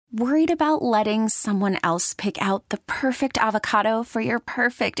Worried about letting someone else pick out the perfect avocado for your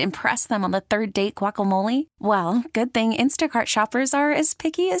perfect impress them on the third date guacamole? Well, good thing Instacart shoppers are as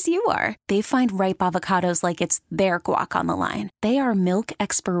picky as you are. They find ripe avocados like it's their guac on the line. They are milk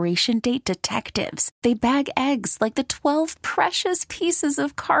expiration date detectives. They bag eggs like the 12 precious pieces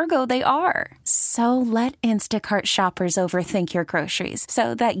of cargo they are. So let Instacart shoppers overthink your groceries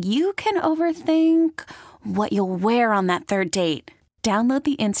so that you can overthink what you'll wear on that third date. Download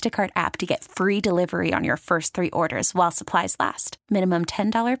the Instacart app to get free delivery on your first 3 orders while supplies last. Minimum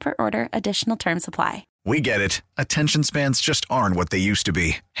 $10 per order. Additional terms apply. We get it. Attention spans just aren't what they used to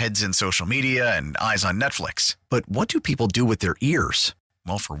be. Heads in social media and eyes on Netflix. But what do people do with their ears?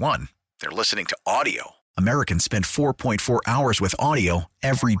 Well, for one, they're listening to audio. Americans spend 4.4 hours with audio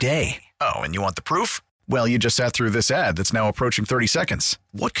every day. Oh, and you want the proof? Well, you just sat through this ad that's now approaching 30 seconds.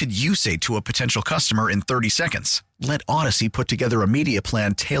 What could you say to a potential customer in 30 seconds? Let Odyssey put together a media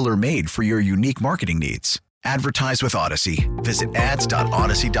plan tailor-made for your unique marketing needs. Advertise with Odyssey. Visit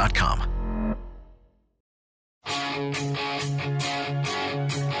ads.odyssey.com.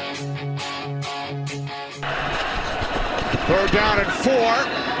 Third down and 4.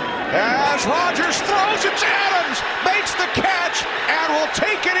 As Rodgers throws, it's Adams, makes the catch, and will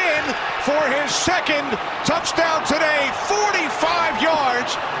take it in for his second touchdown today. 45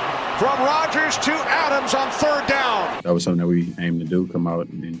 yards from Rodgers to Adams on third down. That was something that we aimed to do, come out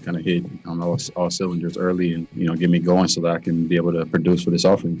and kind of hit on all cylinders early and, get me going so that I can be able to produce for this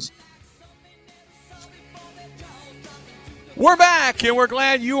offense. We're back, and we're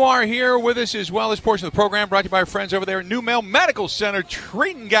glad you are here with us as well. This portion of the program brought to you by our friends over there at New Mel Medical Center,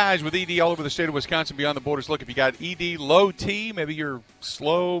 treating guys with ED all over the state of Wisconsin, beyond the borders. Look, if you got ED, low T, maybe you're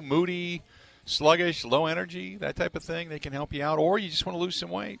slow, moody, sluggish, low energy, that type of thing, they can help you out. Or you just want to lose some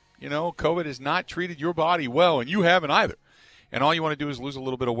weight. COVID has not treated your body well, and you haven't either. And all you want to do is lose a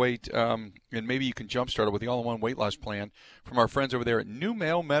little bit of weight, and maybe you can jumpstart it with the all-in-one weight loss plan from our friends over there at New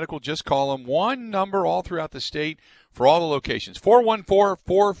Male Medical. Just call them. One number all throughout the state for all the locations.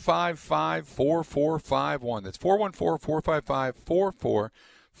 414-455-4451. That's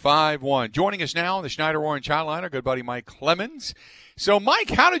 414-455-4451. Joining us now on the Schneider Orange Hotline, our good buddy Mike Clemens. So,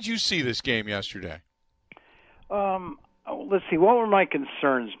 Mike, how did you see this game yesterday? Let's see. What were my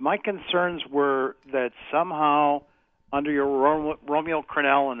concerns? My concerns were that somehow – under your Romeo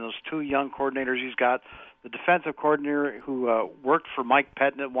Crennel and those 2 young coordinators he's got, the defensive coordinator who worked for Mike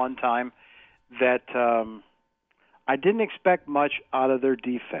Pettin at one time, that I didn't expect much out of their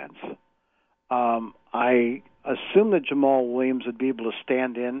defense. I assumed that Jamal Williams would be able to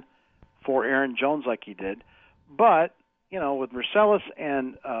stand in for Aaron Jones like he did. But, with Marcellus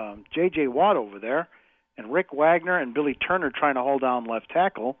and J.J. Watt over there and Rick Wagner and Billy Turner trying to hold down left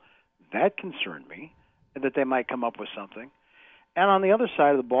tackle, that concerned me, that they might come up with something. And on the other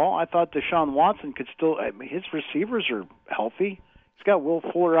side of the ball, I thought Deshaun Watson could still – his receivers are healthy. He's got Will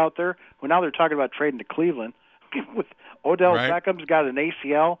Fuller out there, who now they're talking about trading to Cleveland. With Odell Beckham's got an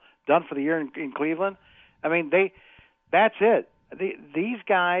ACL done for the year in Cleveland. I mean, that's it. These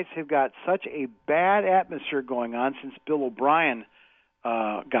guys have got such a bad atmosphere going on since Bill O'Brien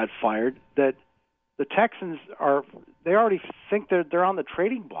got fired that the Texans they already think they're on the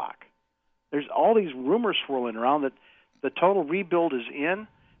trading block. There's all these rumors swirling around that the total rebuild is in.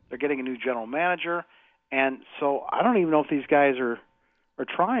 They're getting a new general manager. And so I don't even know if these guys are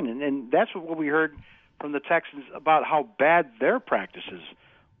trying. And that's what we heard from the Texans about how bad their practices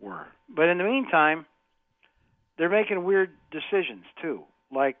were. But in the meantime, they're making weird decisions too.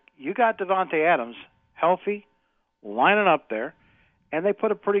 Like, you got Davante Adams healthy, lining up there, and they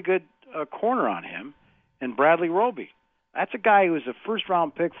put a pretty good corner on him and Bradley Roby. That's a guy who was a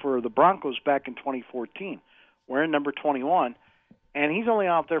first-round pick for the Broncos back in 2014, wearing number 21, and he's only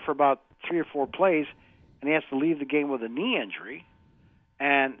out there for about 3 or 4 plays, and he has to leave the game with a knee injury.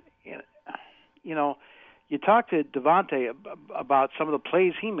 And, you talk to Davante about some of the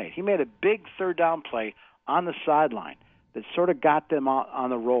plays he made. He made a big third-down play on the sideline that sort of got them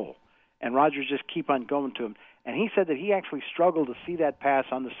on the roll, and Rodgers just keep on going to him. And he said that he actually struggled to see that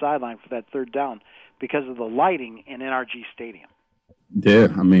pass on the sideline for that third down because of the lighting in NRG Stadium. Yeah,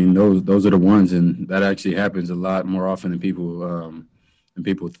 I mean, those are the ones, and that actually happens a lot more often than people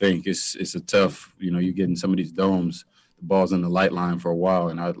think. It's a tough, you get in some of these domes, the ball's in the light line for a while,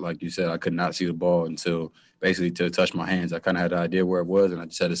 and like you said, I could not see the ball until to touch my hands. I kind of had an idea where it was, and I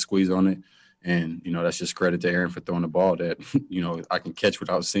just had to squeeze on it. And, that's just credit to Aaron for throwing the ball that, I can catch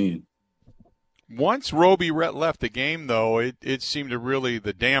without seeing. Once Roby left the game, though, it seemed to really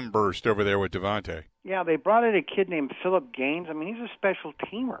the dam burst over there with Davante. Yeah, they brought in a kid named Philip Gaines. I mean, he's a special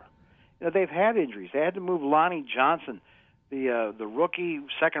teamer. They've had injuries. They had to move Lonnie Johnson the rookie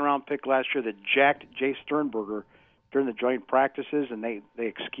second-round pick last year that jacked Jay Sternberger during the joint practices, and they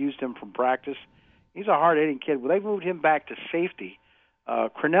excused him from practice. He's a hard-hitting kid. Well, they moved him back to safety.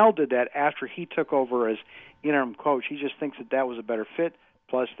 Cornell did that after he took over as interim coach. He just thinks that was a better fit,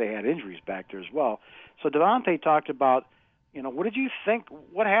 plus they had injuries back there as well. So Devontae talked about, what did you think?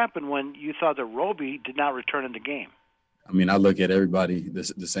 What happened when you thought that Roby did not return in the game? I mean, I look at everybody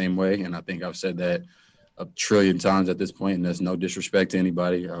the same way, and I think I've said that a trillion times at this point, and there's no disrespect to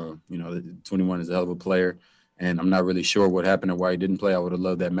anybody. 21 is a hell of a player, and I'm not really sure what happened or why he didn't play. I would have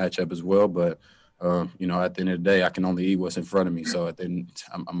loved that matchup as well, but at the end of the day, I can only eat what's in front of me. So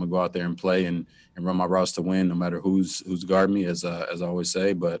I'm gonna go out there and play and run my routes to win, no matter who's guarding me, as I always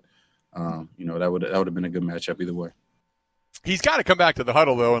say. But that would have been a good matchup either way. He's got to come back to the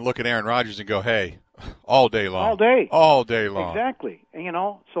huddle though and look at Aaron Rodgers and go, "Hey, all day long, all day long." Exactly. And,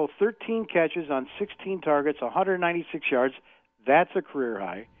 so 13 catches on 16 targets, 196 yards. That's a career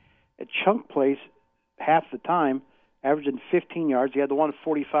high. At chunk plays half the time, averaging 15 yards. He had the one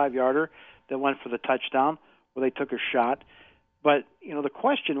 45-yarder that went for the touchdown where they took a shot. But, the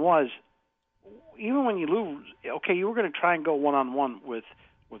question was, even when you lose, okay, you were going to try and go one-on-one with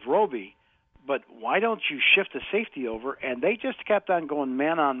Roby, but why don't you shift the safety over? And they just kept on going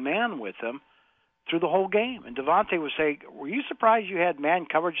man-on-man with him through the whole game. And Devontae was saying, were you surprised you had man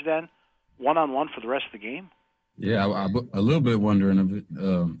coverage then, one-on-one for the rest of the game? Yeah, I a little bit wondering of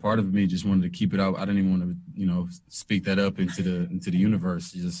it. Part of me just wanted to keep it out. I didn't even want to, speak that up into the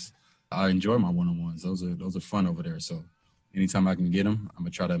universe. I enjoy my one-on-ones. Those are fun over there. So anytime I can get them, I'm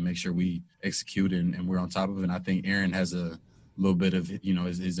gonna try to make sure we execute and we're on top of it. And I think Aaron has a little bit of,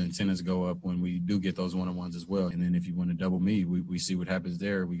 his antennas go up when we do get those one-on-ones as well. And then if you want to double me, we see what happens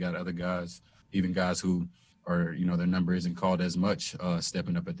there. We got other guys, even guys who are, their number isn't called as much,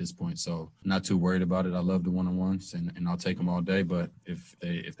 stepping up at this point. So not too worried about it. I love the one-on-ones and I'll take them all day. But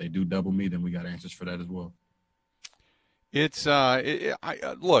if they do double me, then we got answers for that as well. It's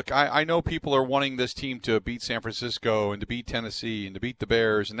I know people are wanting this team to beat San Francisco and to beat Tennessee and to beat the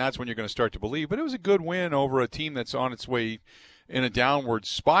Bears, and that's when you're going to start to believe. But it was a good win over a team that's on its way in a downward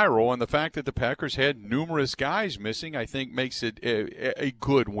spiral, and the fact that the Packers had numerous guys missing, I think, makes it a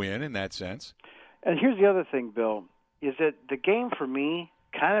good win in that sense. And here's the other thing, Bill, is that the game for me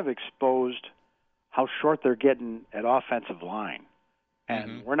kind of exposed how short they're getting at offensive line,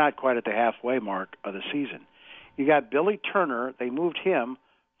 and we're not quite at the halfway mark of the season. You got Billy Turner. They moved him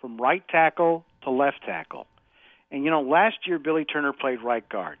from right tackle to left tackle. And, last year Billy Turner played right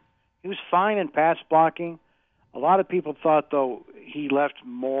guard. He was fine in pass blocking. A lot of people thought, though, he left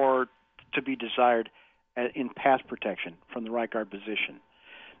more to be desired in pass protection from the right guard position.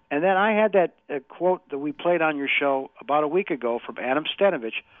 And then I had that quote that we played on your show about a week ago from Adam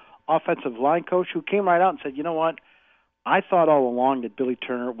Stanovich, offensive line coach, who came right out and said, you know what, I thought all along that Billy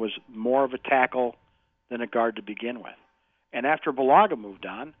Turner was more of a tackle than a guard to begin with. And after Bulaga moved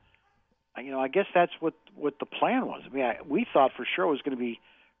on, I guess that's what the plan was. I mean, we thought for sure it was going to be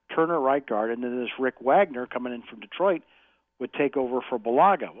Turner right guard, and then this Rick Wagner coming in from Detroit would take over for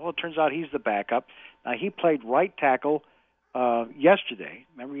Bulaga. Well, it turns out he's the backup. Now, he played right tackle yesterday.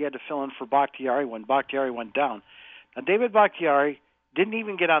 Remember, he had to fill in for Bakhtiari when Bakhtiari went down. Now, David Bakhtiari didn't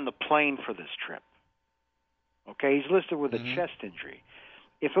even get on the plane for this trip. Okay, he's listed with a chest injury.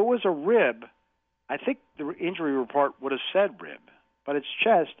 If it was a rib, I think the injury report would have said rib, but it's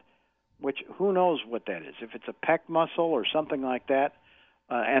chest, which who knows what that is. If it's a pec muscle or something like that,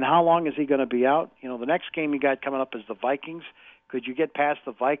 and how long is he going to be out? The next game you got coming up is the Vikings. Could you get past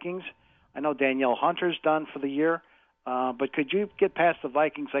the Vikings? I know Danielle Hunter's done for the year, but could you get past the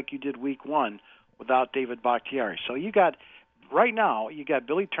Vikings like you did week one without David Bakhtiari? So right now, you got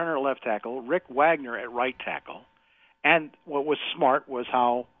Billy Turner at left tackle, Rick Wagner at right tackle, and what was smart was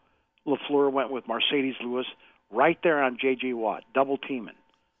how LaFleur went with Mercedes Lewis right there on J.J. Watt, double teaming,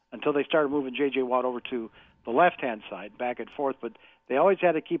 until they started moving J.J. Watt over to the left-hand side, back and forth. But they always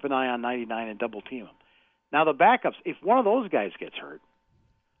had to keep an eye on 99 and double team him. Now the backups, if one of those guys gets hurt,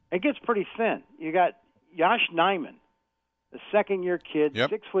 it gets pretty thin. You got Josh Nijman, the second-year kid,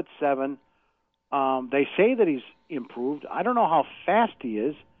 6'7". They say that he's improved. I don't know how fast he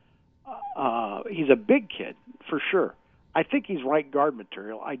is. He's a big kid, for sure. I think he's right guard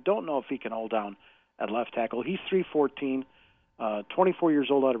material. I don't know if he can hold down at left tackle. He's 3'14", 24 years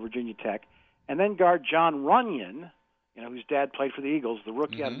old out of Virginia Tech. And then guard John Runyon, whose dad played for the Eagles, the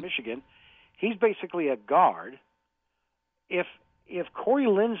rookie out of Michigan. He's basically a guard. If Corey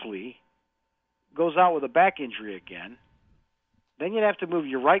Linsley goes out with a back injury again, then you'd have to move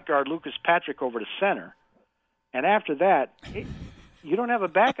your right guard, Lucas Patrick, over to center. And after that, you don't have a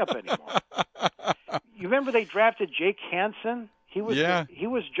backup anymore. You remember they drafted Jake Hansen? He was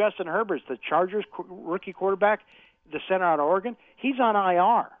Justin Herbert's, the Chargers rookie quarterback, the center out of Oregon. He's on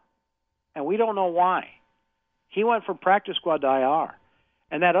IR, and we don't know why. He went from practice squad to IR.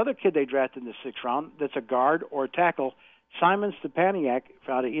 And that other kid they drafted in the 6th round that's a guard or a tackle, Simon Stepaniak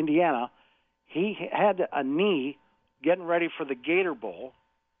out of Indiana, he had a knee getting ready for the Gator Bowl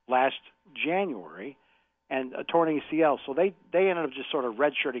last January and a torn ACL. So they ended up just sort of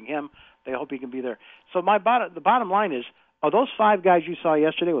redshirting him. They hope he can be there. So the bottom line is, of those 5 guys you saw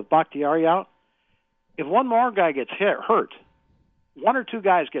yesterday with Bakhtiari out, if one more guy gets hurt, 1 or 2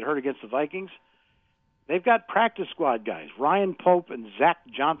 guys get hurt against the Vikings, they've got practice squad guys, Ryan Pope and Zach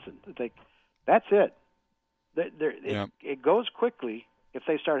Johnson. That's it. It goes quickly if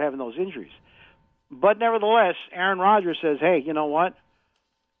they start having those injuries. But nevertheless, Aaron Rodgers says, hey, you know what?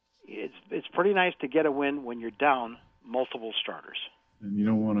 It's pretty nice to get a win when you're down multiple starters. And you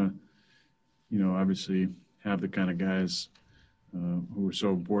don't want to, obviously have the kind of guys who are so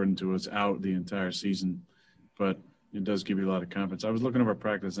important to us out the entire season. But it does give you a lot of confidence. I was looking over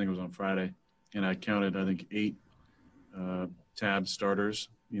practice, I think it was on Friday, and I counted, 8 tab starters,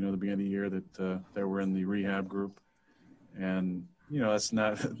 the beginning of the year that were in the rehab group. And, that's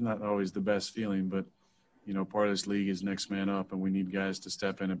not always the best feeling, but, part of this league is next man up, and we need guys to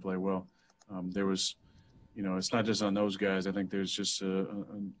step in and play well. There was, it's not just on those guys. I think there's just a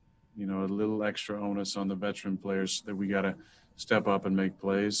little extra onus on the veteran players that we got to step up and make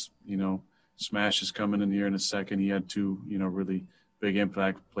plays. Smash is coming in here in a second. He had 2, really big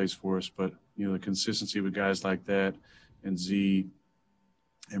impact plays for us, but, the consistency with guys like that and Z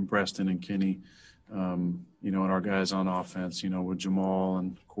and Preston and Kenny, and our guys on offense, with Jamal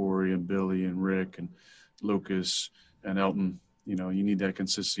and Corey and Billy and Rick and Lucas and Elton, you need that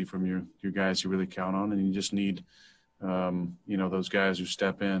consistency from your guys you really count on, and you just need, those guys who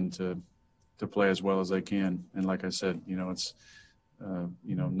step in to play as well as they can. And like I said, it's,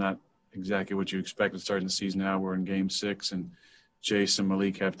 not exactly what you expect to start in the season. Now we're in game 6 and Jace and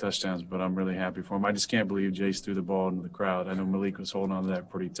Malik have touchdowns, but I'm really happy for them. I just can't believe Jace threw the ball into the crowd. I know Malik was holding on to that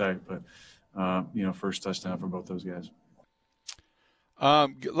pretty tight, but, first touchdown for both those guys.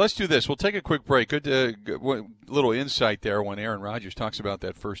 Let's do this. We'll take a quick break. Good little insight there when Aaron Rodgers talks about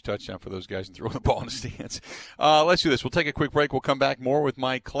that first touchdown for those guys and throwing the ball in the stands. Let's do this. We'll take a quick break. We'll come back more with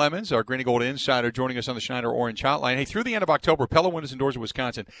Mike Clemens, our Green and Gold insider, joining us on the Schneider Orange Hotline. Hey, through the end of October, Pella Windows and Doors of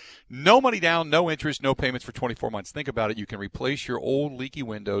Wisconsin, no money down, no interest, no payments for 24 months. Think about it. You can replace your old leaky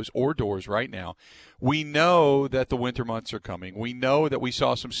windows or doors right now. We know that the winter months are coming. We know that we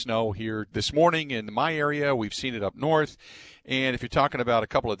saw some snow here this morning in my area. We've seen it up north. And if you're talking about a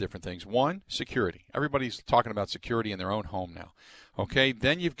couple of different things, one, security. Everybody's talking about security in their own home now. Okay,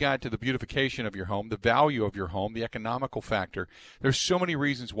 then you've got to the beautification of your home, the value of your home, the economical factor. There's so many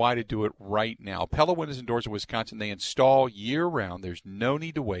reasons why to do it right now. Pella Windows and Doors of Wisconsin, they install year-round. There's no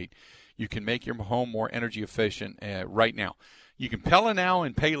need to wait. You can make your home more energy efficient right now. You can Pella now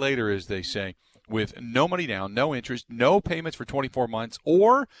and pay later, as they say, with no money down, no interest, no payments for 24 months,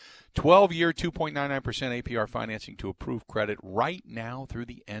 or 12-year, 2.99% APR financing to approved credit right now through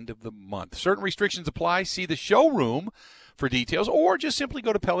the end of the month. Certain restrictions apply. See the showroom for details, or just simply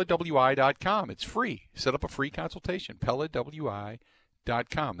go to PellaWI.com. It's free. Set up a free consultation.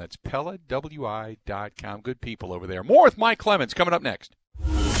 PellaWI.com. That's PellaWI.com. Good people over there. More with Mike Clemens coming up next.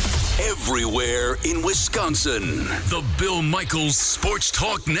 Everywhere in Wisconsin. The Bill Michaels Sports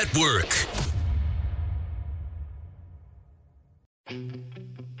Talk Network.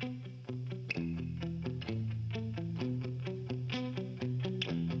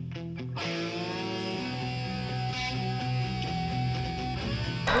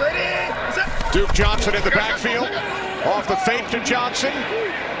 Duke Johnson in the backfield. Off the fake to Johnson.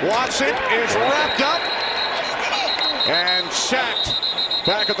 Watson is wrapped up and sacked.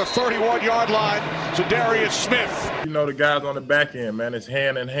 Back at the 31-yard line, Zadarius Smith. The guys on the back end, man, it's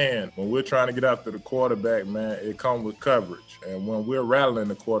hand in hand. When we're trying to get after the quarterback, man, it comes with coverage. And when we're rattling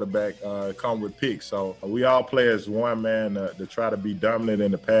the quarterback, it comes with picks. So we all play as one, man, to try to be dominant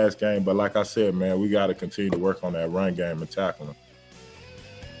in the pass game. But like I said, man, we got to continue to work on that run game and tackling.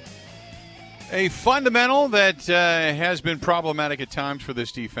 A fundamental that has been problematic at times for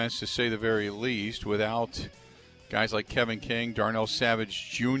this defense, to say the very least, without guys like Kevin King, Darnell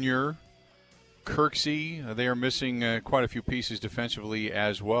Savage Jr., Kirksey. They are missing quite a few pieces defensively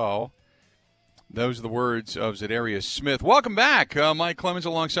as well. Those are the words of Za'Darius Smith. Welcome back. Mike Clemens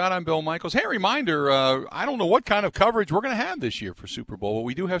alongside. I'm Bill Michaels. Hey, reminder, I don't know what kind of coverage we're going to have this year for Super Bowl, but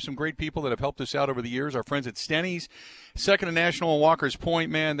we do have some great people that have helped us out over the years. Our friends at Stenny's, Second and National and Walker's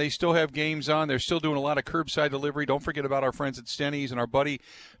Point, man, they still have games on. They're still doing a lot of curbside delivery. Don't forget about our friends at Stenny's and our buddy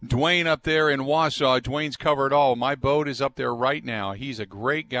Dwayne up there in Wausau. Dwayne's covered all. My boat is up there right now. He's a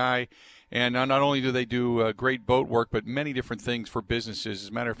great guy. And not only do they do great boat work, but many different things for businesses. As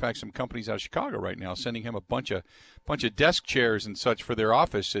a matter of fact, some companies out of Chicago right now sending him a bunch of desk chairs and such for their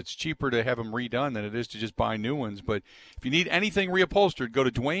office. It's cheaper to have them redone than it is to just buy new ones. But if you need anything reupholstered, go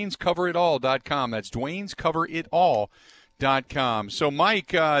to Dwayne'sCoverItAll.com. That's Dwayne'sCoverItAll.com. So,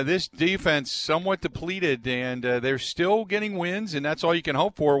 Mike, this defense somewhat depleted, and they're still getting wins, and that's all you can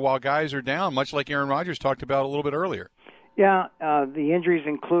hope for while guys are down, much like Aaron Rodgers talked about a little bit earlier. Yeah, the injuries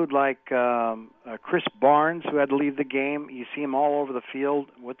include Chris Barnes, who had to leave the game. You see him all over the field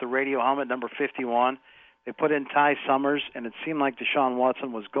with the radio helmet, number 51. They put in Ty Summers, and it seemed like Deshaun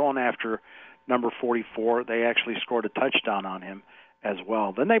Watson was going after number 44. They actually scored a touchdown on him as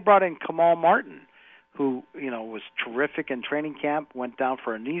well. Then they brought in Kamal Martin, who was terrific in training camp, went down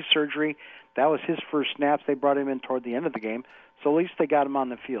for a knee surgery. That was his first snaps. They brought him in toward the end of the game, so at least they got him on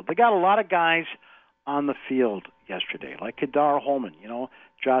the field. They got a lot of guys on the field yesterday, like Kadar Holman.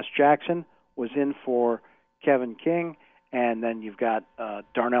 Josh Jackson was in for Kevin King, and then you've got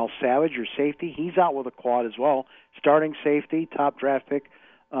Darnell Savage, your safety. He's out with a quad as well. Starting safety, top draft pick,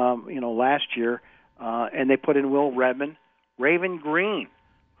 last year. And they put in Will Redmond, Raven Green,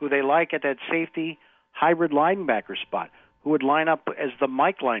 who they like at that safety hybrid linebacker spot, who would line up as the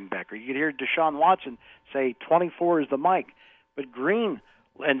Mike linebacker. You could hear Deshaun Watson say 24 is the Mike, but Green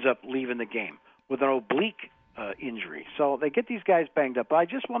ends up leaving the game with an oblique injury. So they get these guys banged up. But I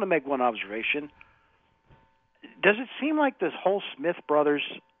just want to make one observation. Does it seem like this whole Smith brothers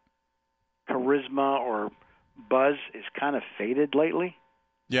charisma or buzz is kind of faded lately?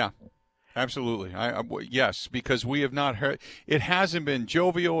 Yeah, absolutely. Yes, because we have not heard – it hasn't been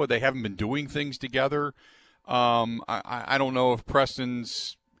jovial, or they haven't been doing things together. I don't know if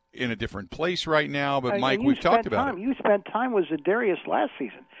Preston's in a different place right now, but Mike, we've talked about it. You spent time with Za'Darius last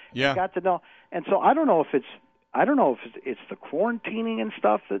season. Yeah. You got to know. And so I don't know if it's the quarantining and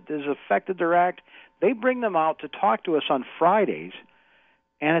stuff that has affected their act. They bring them out to talk to us on Fridays,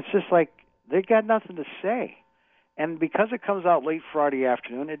 and it's just like they got nothing to say. And because it comes out late Friday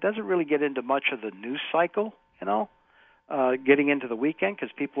afternoon, it doesn't really get into much of the news cycle, getting into the weekend,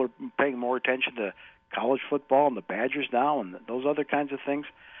 because people are paying more attention to college football and the Badgers now and those other kinds of things.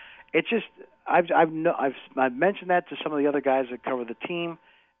 It's just I've mentioned that to some of the other guys that cover the team,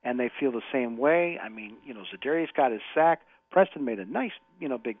 and they feel the same way. I mean, Za'Darius got his sack. Preston made a nice,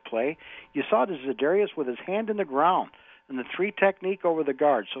 big play. You saw Za'Darius with his hand in the ground and the 3 technique over the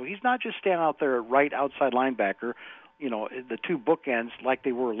guard. So he's not just standing out there at right outside linebacker, the 2 bookends like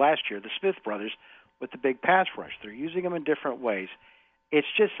they were last year, the Smith brothers, with the big pass rush. They're using them in different ways.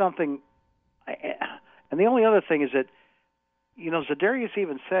 It's just something. And the only other thing is that, Za'Darius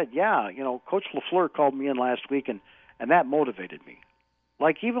even said, Coach LaFleur called me in last week, and that motivated me.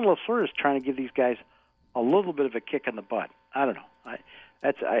 Like, even LaFleur is trying to give these guys a little bit of a kick in the butt. I don't know.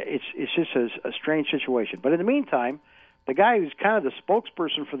 It's just a strange situation. But in the meantime, the guy who's kind of the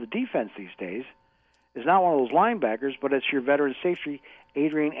spokesperson for the defense these days is not one of those linebackers, but it's your veteran safety,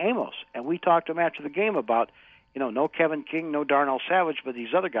 Adrian Amos. And we talked to him after the game about, no Kevin King, no Darnell Savage, but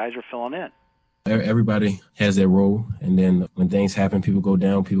these other guys are filling in. Everybody has their role, and then when things happen, people go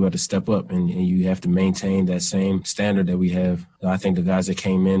down, people have to step up, and you have to maintain that same standard that we have. I think the guys that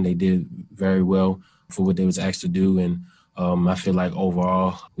came in, they did very well for what they was asked to do, and I feel like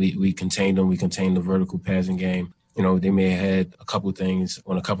overall we contained them. We contained the vertical passing game. They may have had a couple of things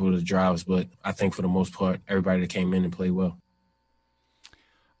on a couple of the drives, but I think for the most part, everybody that came in and played well.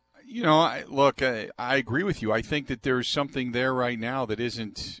 I agree with you. I think that there's something there right now that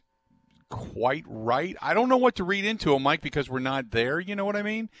isn't quite right. I don't know what to read into it, Mike, because we're not there. You know what I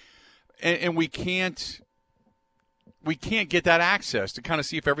mean? And we can't get that access to kind of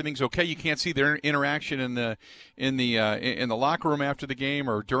see if everything's okay. You can't see their interaction in the locker room after the game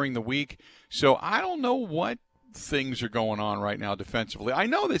or during the week. So I don't know what things are going on right now defensively. I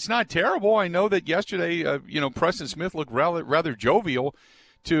know that's not terrible. I know that yesterday, Preston Smith looked rather jovial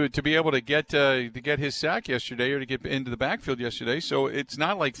to be able to get his sack yesterday, or to get into the backfield yesterday. So it's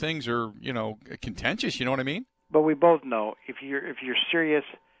not like things are contentious. You know what I mean? But we both know if you're serious,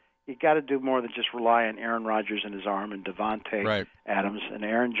 you got to do more than just rely on Aaron Rodgers and his arm and Devontae Adams and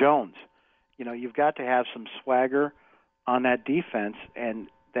Aaron Jones. You've got to have some swagger on that defense, and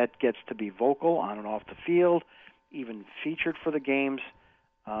that gets to be vocal on and off the field, even featured for the games.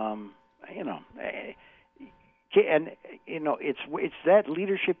 and it's that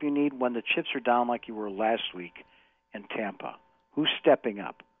leadership you need when the chips are down like you were last week in Tampa. Who's stepping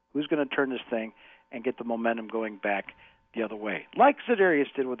up? Who's going to turn this thing and get the momentum going back the other way, like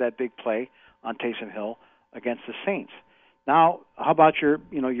Za'Darius did with that big play on Taysom Hill against the Saints. Now, how about your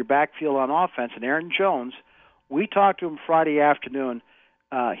backfield on offense? And Aaron Jones, we talked to him Friday afternoon.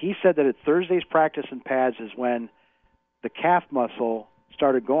 He said that at Thursday's practice in pads is when the calf muscle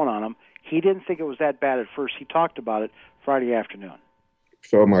started going on him. He didn't think it was that bad at first. He talked about it Friday afternoon.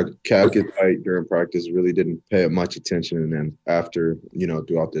 Felt my calf get tight during practice, really didn't pay much attention. And then after,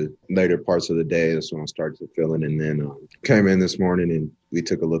 throughout the later parts of the day, that's when I started to feel it. And then came in this morning and we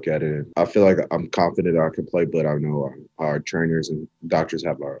took a look at it. And I feel like I'm confident I can play, but I know our trainers and doctors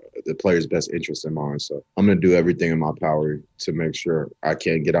have the players' best interest in mind. So I'm going to do everything in my power to make sure I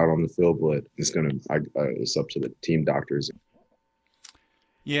can get out on the field, but it's up to the team doctors.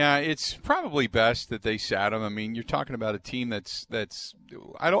 Yeah, it's probably best that they sat him. I mean, you're talking about a team that's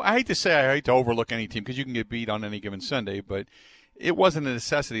I hate to overlook any team because you can get beat on any given Sunday, but it wasn't a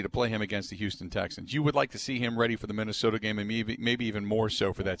necessity to play him against the Houston Texans. You would like to see him ready for the Minnesota game and maybe even more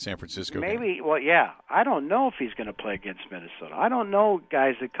so for that San Francisco game. Well, yeah. I don't know if he's going to play against Minnesota. I don't know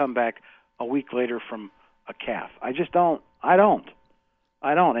guys that come back a week later from a calf. I just don't. I don't.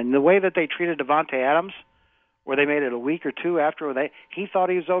 And the way that they treated Devontae Adams, where they made it a week or two after he thought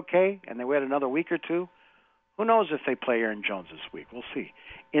he was okay, and they waited another week or two. Who knows if they play Aaron Jones this week? We'll see.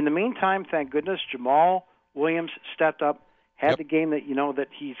 In the meantime, thank goodness, Jamal Williams stepped up, had the game that that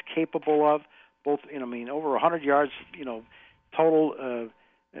he's capable of. Both, over 100 yards, total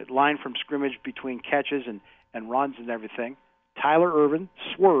line from scrimmage between catches and runs and everything. Tyler Ervin,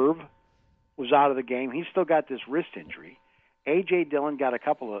 Swerve, was out of the game. He's still got this wrist injury. A.J. Dillon got a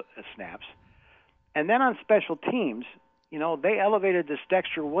couple of snaps. And then on special teams, they elevated this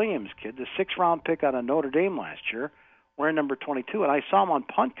Dexter Williams kid, the 6th-round pick out of Notre Dame last year, wearing number 22. And I saw him on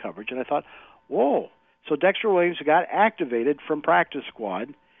punt coverage, and I thought, whoa. So Dexter Williams got activated from practice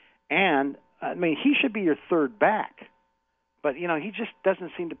squad. And, he should be your third back. But, he just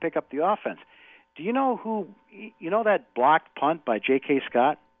doesn't seem to pick up the offense. Do you know that blocked punt by J.K.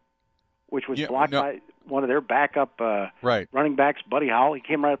 Scott, which was blocked by one of their backup running backs, Buddy Howell? He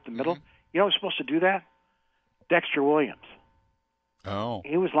came right up the middle. You know who's supposed to do that? Dexter Williams. Oh.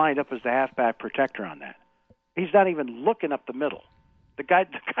 He was lined up as the halfback protector on that. He's not even looking up the middle. The guy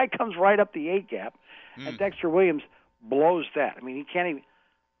comes right up the A-gap, and Dexter Williams blows that. He can't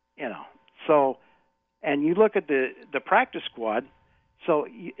even, So, and you look at the practice squad. So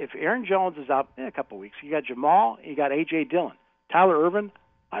if Aaron Jones is out in a couple of weeks, you got Jamal, you got A.J. Dillon. Tyler Ervin,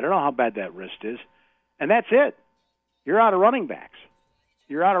 I don't know how bad that wrist is. And that's it. You're out of running backs.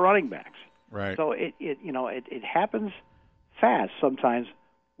 Right. So it happens fast sometimes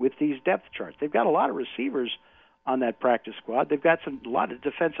with these depth charts. They've got a lot of receivers on that practice squad. They've got a lot of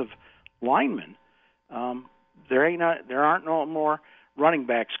defensive linemen. There aren't no more running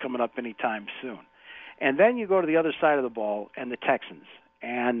backs coming up anytime soon. And then you go to the other side of the ball and the Texans.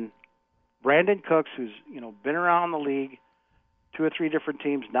 And Brandon Cooks, who's been around the league, 2 or 3 different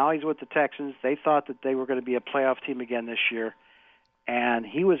teams. Now he's with the Texans. They thought that they were going to be a playoff team again this year. And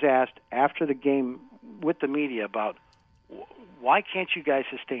he was asked after the game with the media about why can't you guys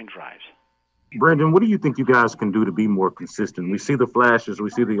sustain drives? Brandon, what do you think you guys can do to be more consistent? We see the flashes, we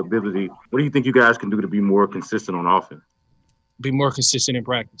see the ability. What do you think you guys can do to be more consistent on offense? Be more consistent in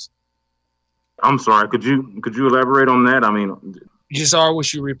practice. I'm sorry, could you elaborate on that? Just are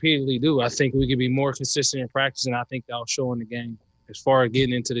what you repeatedly do. I think we can be more consistent in practice, and I think that'll show in the game. As far as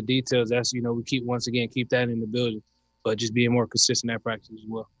getting into the details, that's we keep that in the building. But just being more consistent at practice as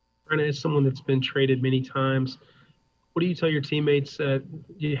well. Brandon, as someone that's been traded many times, what do you tell your teammates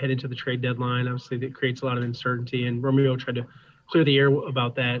you head into the trade deadline? Obviously, that creates a lot of uncertainty, and Romeo tried to clear the air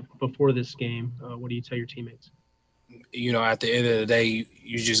about that before this game. What do you tell your teammates? At the end of the day,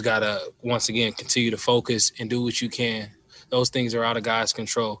 you just got to, once again, continue to focus and do what you can. Those things are out of guys'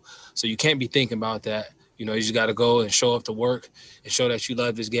 control. So you can't be thinking about that. You just got to go and show up to work and show that you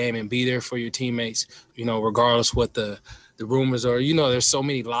love this game and be there for your teammates, regardless what the rumors are. There's so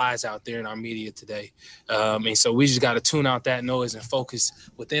many lies out there in our media today. And so we just got to tune out that noise and focus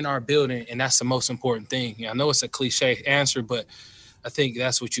within our building, and that's the most important thing. I know it's a cliche answer, but I think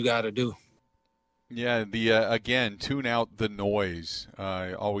that's what you got to do. Yeah, again, tune out the noise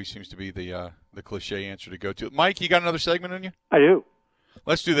always seems to be the cliche answer to go to. Mike, you got another segment on you? I do.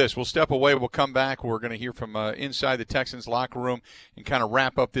 Let's do this. We'll step away. We'll come back. We're going to hear from inside the Texans locker room and kind of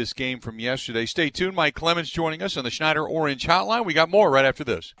wrap up this game from yesterday. Stay tuned. Mike Clemens joining us on the Schneider Orange Hotline. We got more right after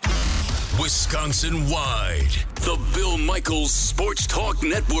this. Wisconsin-wide, the Bill Michaels Sports Talk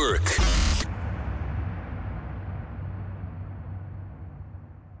Network.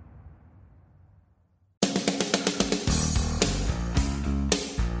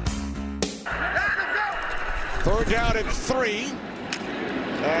 Third down and 3.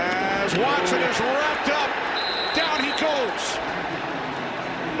 As Watson is wrapped up, down he goes.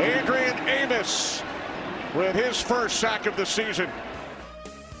 Adrian Amos with his first sack of the season.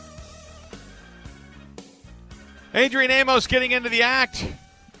 Adrian Amos getting into the act.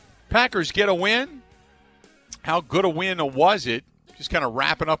 Packers get a win. How good a win was it? Just kind of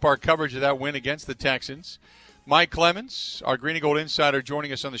wrapping up our coverage of that win against the Texans. Mike Clemens, our Green and Gold insider,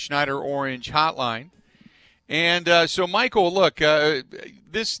 joining us on the Schneider Orange hotline. And so, Michael, look,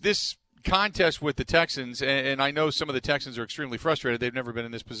 this contest with the Texans, and I know some of the Texans are extremely frustrated. They've never been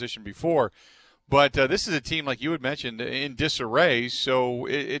in this position before. But this is a team, like you had mentioned, in disarray. So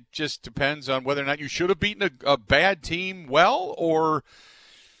it just depends on whether or not you should have beaten a bad team well, or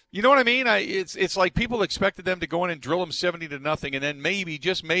you know what I mean? It's like people expected them to go in and drill them 70-0, and then maybe,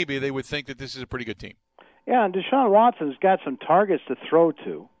 just maybe, they would think that this is a pretty good team. Yeah, and Deshaun Watson's got some targets to throw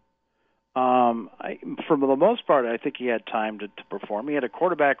to. For the most part, I think he had time to perform. He had a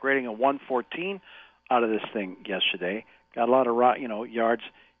quarterback rating of 114 out of this thing yesterday. Got a lot of yards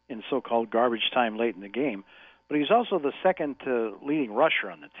in so-called garbage time late in the game. But he's also the second leading rusher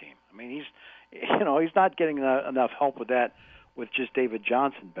on the team. I mean, he's not getting enough help with that with just David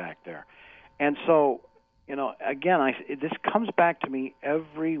Johnson back there. And so, again, this comes back to me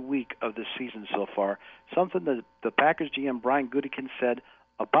every week of the season so far. Something that the Packers GM Brian Gutekunst said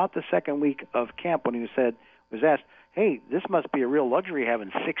about the second week of camp when he was asked, hey, this must be a real luxury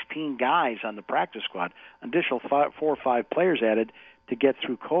having 16 guys on the practice squad, additional 4 or 5 players added to get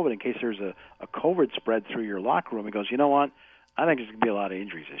through COVID in case there's a COVID spread through your locker room. He goes, you know what? I think there's going to be a lot of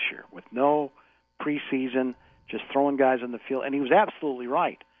injuries this year with no preseason, just throwing guys on the field. And he was absolutely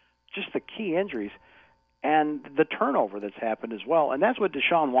right. Just the key injuries and the turnover that's happened as well. And that's what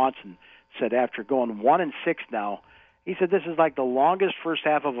Deshaun Watson said after going 1-6 now. He said this is like the longest first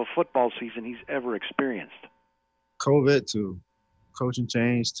half of a football season he's ever experienced. COVID to coaching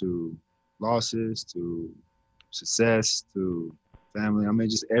change to losses to success to family. I mean,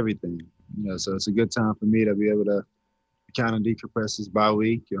 just everything. So it's a good time for me to be able to kind of decompress this bye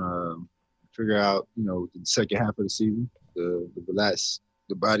week, figure out, the second half of the season, to relax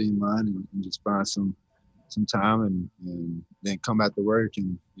the body and mind and just find some time and then come back to work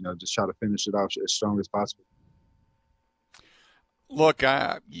and, just try to finish it off as strong as possible. Look,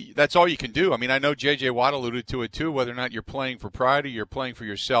 that's all you can do. I mean, I know J.J. Watt alluded to it too, whether or not you're playing for pride or you're playing for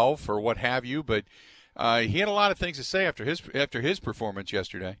yourself or what have you. But he had a lot of things to say after his performance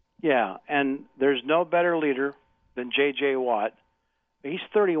yesterday. Yeah, and there's no better leader than J.J. Watt. He's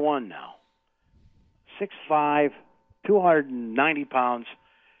 31 now, 6'5", 290 pounds.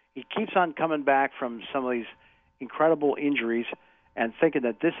 He keeps on coming back from some of these incredible injuries and thinking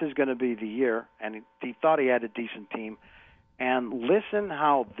that this is going to be the year, and he thought he had a decent team. And listen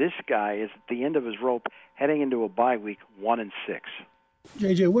how this guy is at the end of his rope heading into a bye week, 1-6.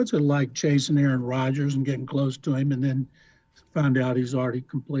 JJ, what's it like chasing Aaron Rodgers and getting close to him and then find out he's already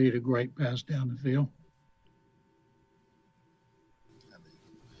completed a great pass down the field?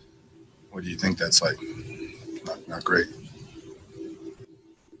 What do you think that's like? Not great.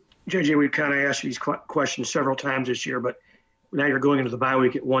 JJ, we've kind of asked you these questions several times this year, but now you're going into the bye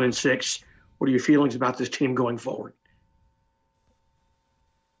week at 1-6. What are your feelings about this team going forward?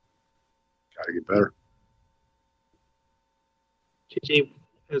 Got to get better. JJ,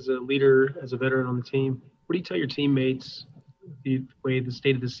 as a leader, as a veteran on the team, what do you tell your teammates the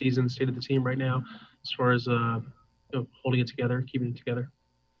state of the season, the state of the team right now, as far as holding it together, keeping it together?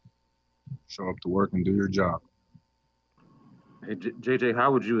 Show up to work and do your job. Hey, JJ,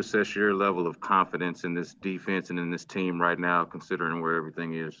 how would you assess your level of confidence in this defense and in this team right now, considering where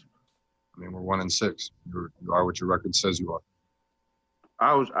everything is? I mean, we're 1-6. You are what your record says you are.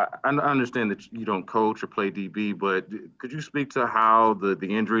 I understand that you don't coach or play DB, but could you speak to how the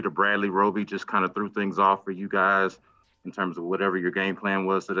injury to Bradley Roby just kind of threw things off for you guys in terms of whatever your game plan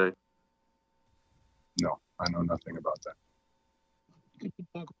was today? No, I know nothing about that. Could you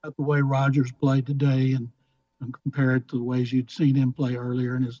talk about the way Rodgers played today and compare it to the ways you'd seen him play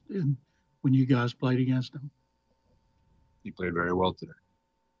earlier in when you guys played against him? He played very well today.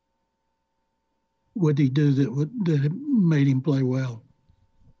 What did he do that made him play well?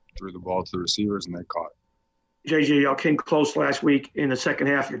 Threw the ball to the receivers and they caught it. JJ, y'all came close last week. In the second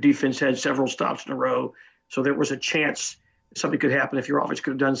half, your defense had several stops in a row. So there was a chance something could happen if your offense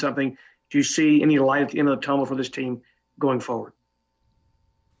could have done something. Do you see any light at the end of the tunnel for this team going forward?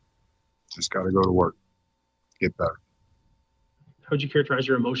 Just got to go to work, get better. How would you characterize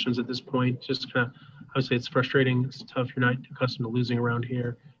your emotions at this point? Just kind of, obviously it's frustrating, it's tough. You're not accustomed to losing around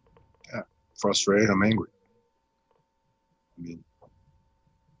here. Yeah, frustrated. I'm angry. I mean,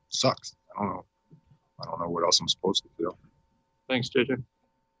 sucks. I don't know what else I'm supposed to feel. Thanks, JJ.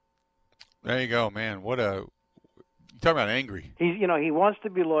 There you go, man. What a you talk about angry. He wants to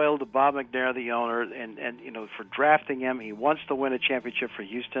be loyal to Bob McNair, the owner, and for drafting him, he wants to win a championship for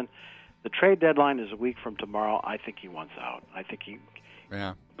Houston. The trade deadline is a week from tomorrow. I think he wants out. I think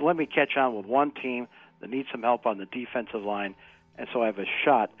let me catch on with one team that needs some help on the defensive line, and so I have a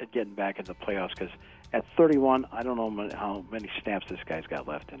shot at getting back in the playoffs because at 31, I don't know how many snaps this guy's got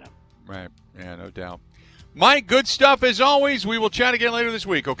left in him. Right. Yeah, no doubt. Mike, good stuff as always. We will chat again later this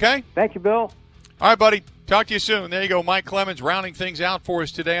week, okay? Thank you, Bill. All right, buddy. Talk to you soon. There you go. Mike Clemens rounding things out for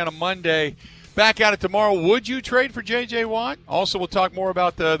us today on a Monday. Back at it tomorrow. Would you trade for J.J. Watt? Also, we'll talk more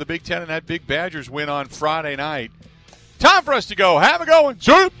about the Big Ten and that big Badgers win on Friday night. Time for us to go. Have a good one.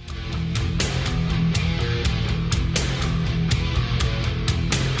 Zoop!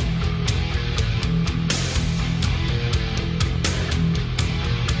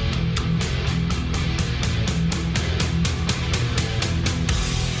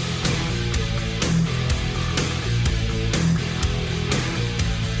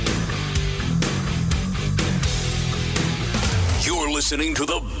 Listening to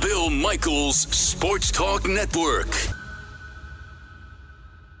the Bill Michaels Sports Talk Network.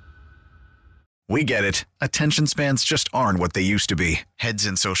 We get it. Attention spans just aren't what they used to be. Heads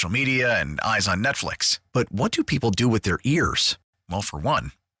in social media and eyes on Netflix. But what do people do with their ears? Well, for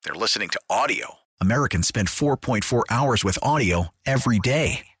one, they're listening to audio. Americans spend 4.4 hours with audio every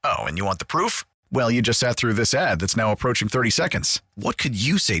day. Oh, and you want the proof? Well, you just sat through this ad that's now approaching 30 seconds. What could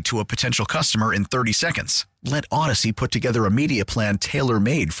you say to a potential customer in 30 seconds? Let Odyssey put together a media plan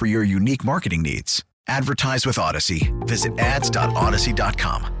tailor-made for your unique marketing needs. Advertise with Odyssey. Visit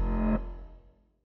ads.odyssey.com.